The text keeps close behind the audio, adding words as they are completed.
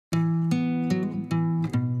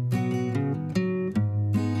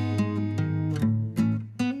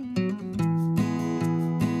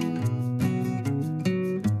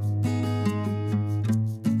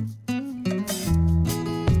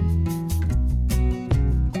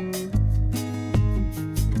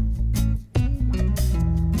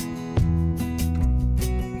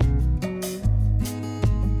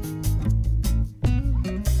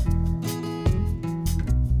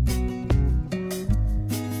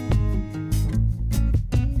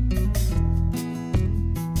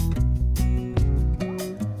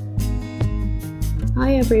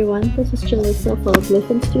Hi everyone, this is Jelissa for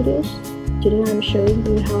Fern Studios. Today I'm showing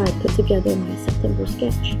you how I put together my September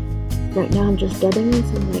sketch. Right now I'm just dabbing in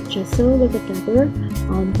some white gesso with a dabber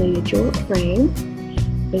on the jewel frame.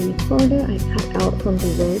 In the corner I cut out from the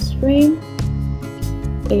rose frame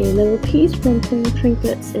a little piece from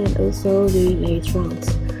trinkets and also the lace rounds.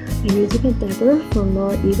 I'm using a dabber for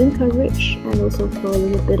more even coverage and also for a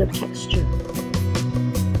little bit of texture.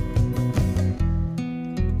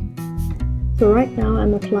 So right now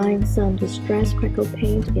I'm applying some distressed crackle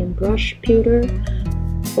paint in brush pewter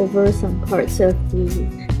over some parts of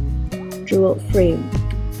the jeweled frame.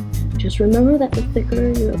 Just remember that the thicker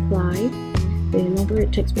you apply, the longer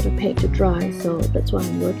it takes for the paint to dry, so that's why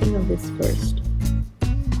I'm working on this first.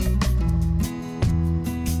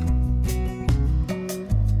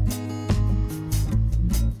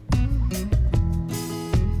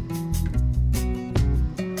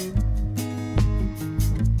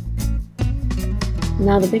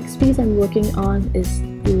 Now the next piece I'm working on is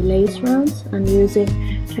the lace rounds. I'm using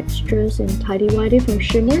textures in Tidy Whitey from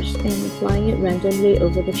Shimmers and applying it randomly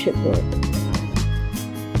over the chipboard.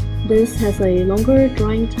 This has a longer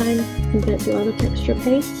drying time compared to other texture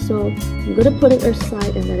paste, so I'm going to put it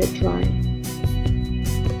aside and let it dry.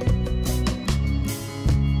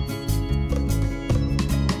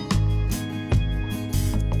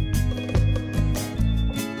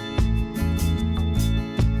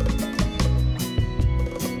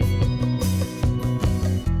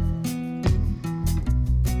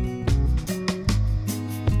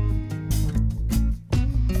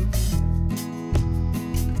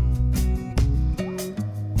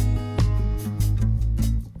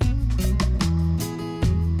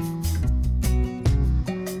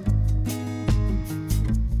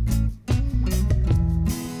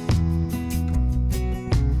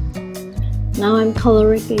 Now I'm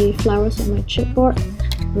coloring the flowers on my chipboard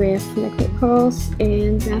with liquid pearls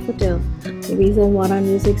and daffodil. The reason why I'm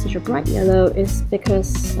using such a bright yellow is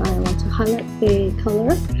because I want to highlight the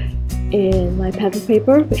color in my pattern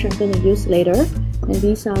paper, which I'm going to use later. And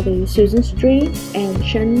these are the Susan's Dream and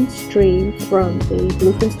Shen's Dream from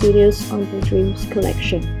the Fern Studios Ombre Dreams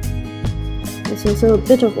collection. There's also a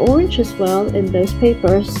bit of orange as well in those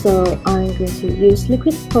papers, so I'm going to use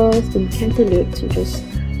liquid pearls in cantaloupe to just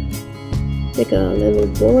make a little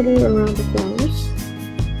border around the flowers.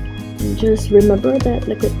 And just remember that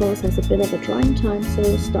liquid pearls has a bit of a drying time,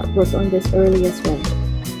 so start work on this early as well.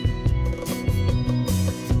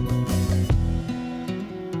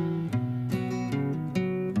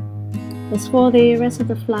 As for the rest of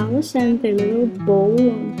the flowers and the little bowl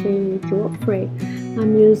on the jewel frame,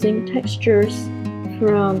 I'm using textures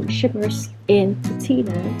from Shimmers in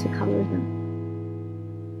Patina to color them.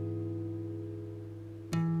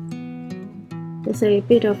 There's a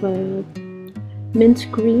bit of a mint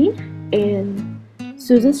green in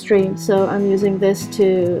Susan's Dream, so I'm using this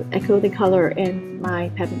to echo the color in my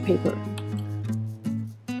pattern paper.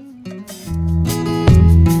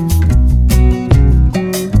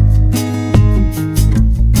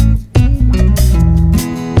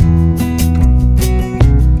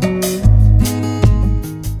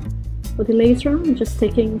 For the lace round, I'm just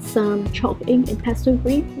taking some chalk ink in pastel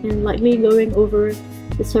green and lightly going over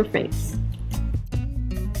the surface.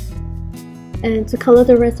 And to color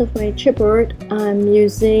the rest of my chipboard, I'm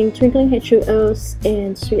using Twinkling H2Os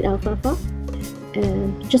and Sweet Alfalfa.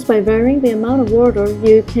 And just by varying the amount of water,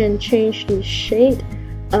 you can change the shade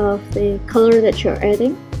of the color that you're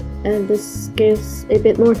adding. And this gives a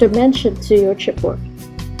bit more dimension to your chipboard.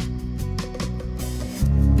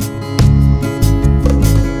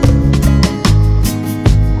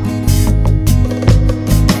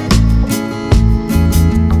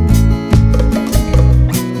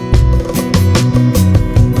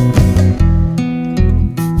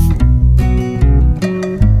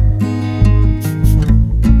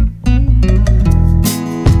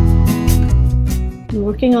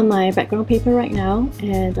 Working on my background paper right now,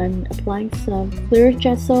 and I'm applying some clear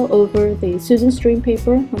gesso over the Susan's Dream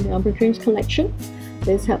paper from the Ombre Dreams collection.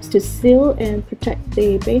 This helps to seal and protect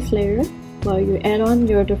the base layer while you add on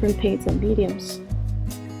your different paints and mediums.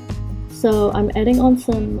 So I'm adding on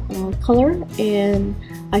some color in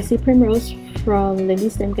Icy Primrose from Lindy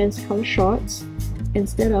Stemgen's Color Shots.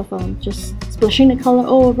 Instead of just splashing the color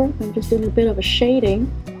all over, I'm just doing a bit of a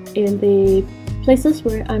shading in the places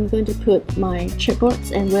where I'm going to put my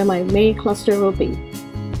chipboards and where my main cluster will be.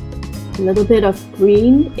 A little bit of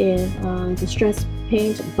green in Distress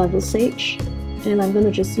Paint Bundle Sage, and I'm going to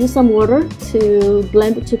just use some water to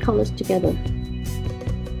blend the two colors together.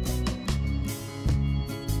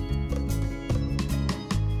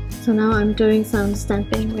 So now I'm doing some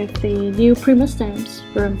stamping with the new Prima stamps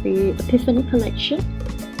from the Epiphany collection.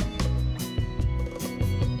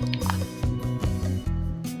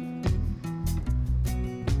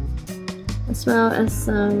 as well as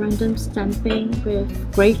random stamping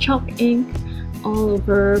with gray chalk ink all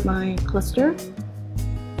over my cluster.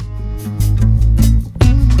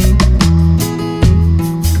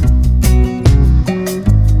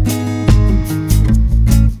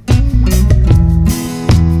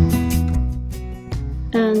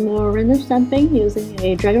 And more random stamping using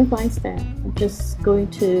a dragonfly stamp. I'm just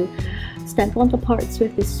going to stamp on the parts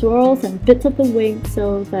with the swirls and bits of the wing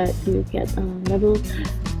so that you get little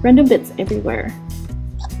random bits everywhere.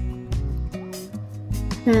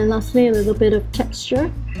 And lastly, a little bit of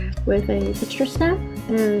texture with a texture stamp,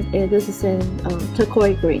 and this is in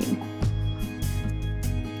turquoise green.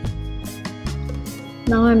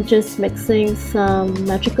 Now I'm just mixing some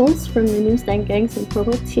magicals from Minion Stand Gangs in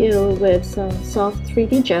purple teal with some soft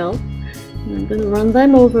 3D gel. And I'm going to run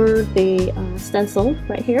them over the stencil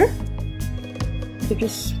right here. I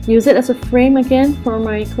just use it as a frame again for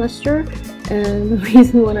my cluster. And the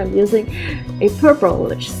reason why I'm using a purple,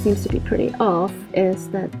 which seems to be pretty off, is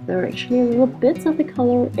that there are actually little bits of the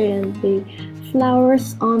color in the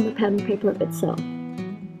flowers on the pattern paper itself.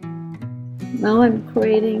 Now I'm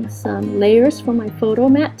creating some layers for my photo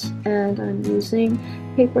mat, and I'm using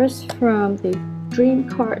papers from the Dream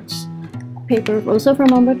Cards paper, also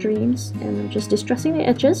from Ombre Dreams, and I'm just distressing the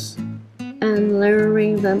edges and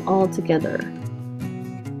layering them all together.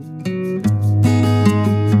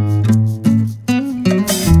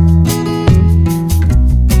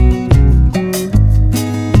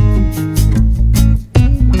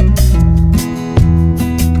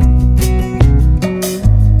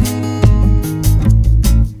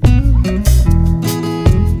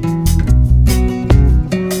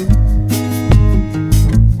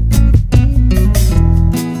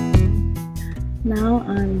 Now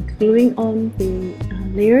I'm gluing on the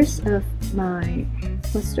layers of my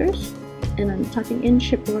clusters, and I'm tucking in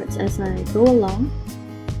chipboards as I go along.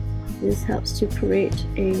 This helps to create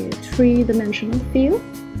a three-dimensional feel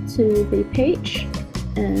to the page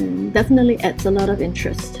and definitely adds a lot of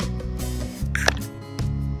interest.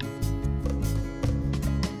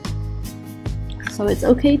 So it's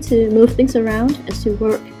okay to move things around as you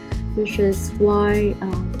work, which is why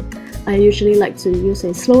I usually like to use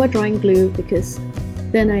a slower drying glue, because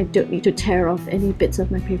then I don't need to tear off any bits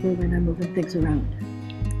of my paper when I'm moving things around.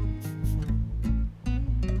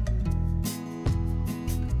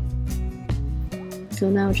 So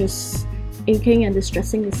now just inking and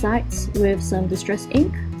distressing the sides with some distress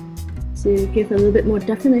ink to give a little bit more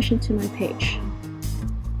definition to my page.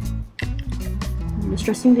 I'm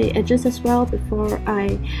distressing the edges as well before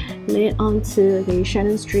I lay it onto the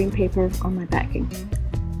Shannon's Dream paper on my backing.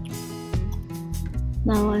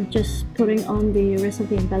 Now I'm just putting on the rest of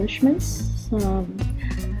the embellishments, some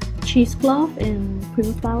cheesecloth and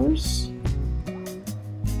prima flowers.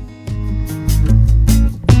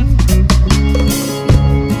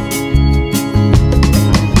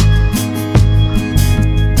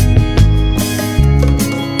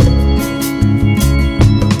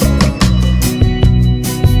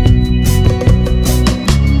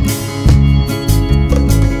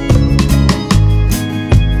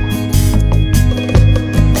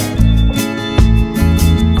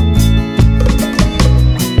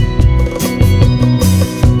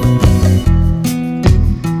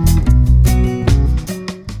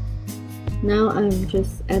 Now I'm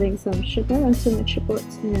just adding some sugar onto my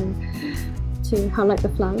chipboards and to highlight the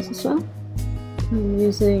flowers as well. I'm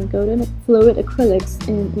using golden fluid acrylics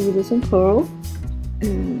in iridescent coral,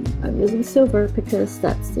 and I'm using silver because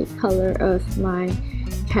that's the color of my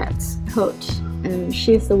cat's coat, and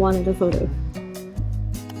she's the one in the photo.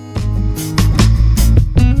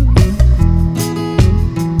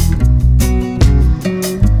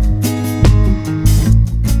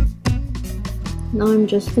 Now I'm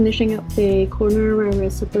just finishing up the corner where we're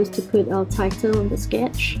supposed to put our title on the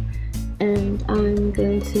sketch, and I'm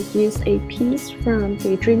going to use a piece from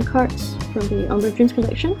the Dream Cards from the Ombre Dreams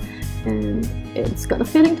collection, and it's got a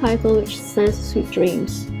fitting title which says Sweet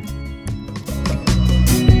Dreams.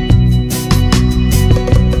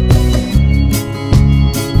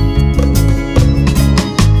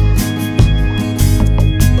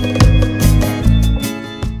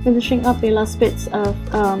 Finishing up the last bits of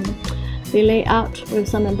the layout with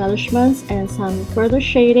some embellishments and some further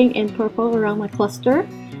shading in purple around my cluster.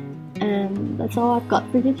 And that's all I've got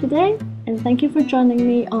for you today, and thank you for joining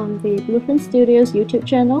me on the Fern Studios YouTube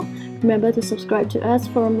channel. Remember to subscribe to us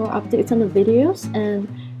for more updates on the videos, and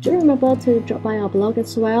do remember to drop by our blog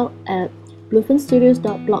as well at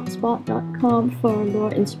bluefernstudios.blogspot.com for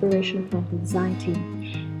more inspiration from the design team.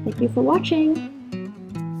 Thank you for watching!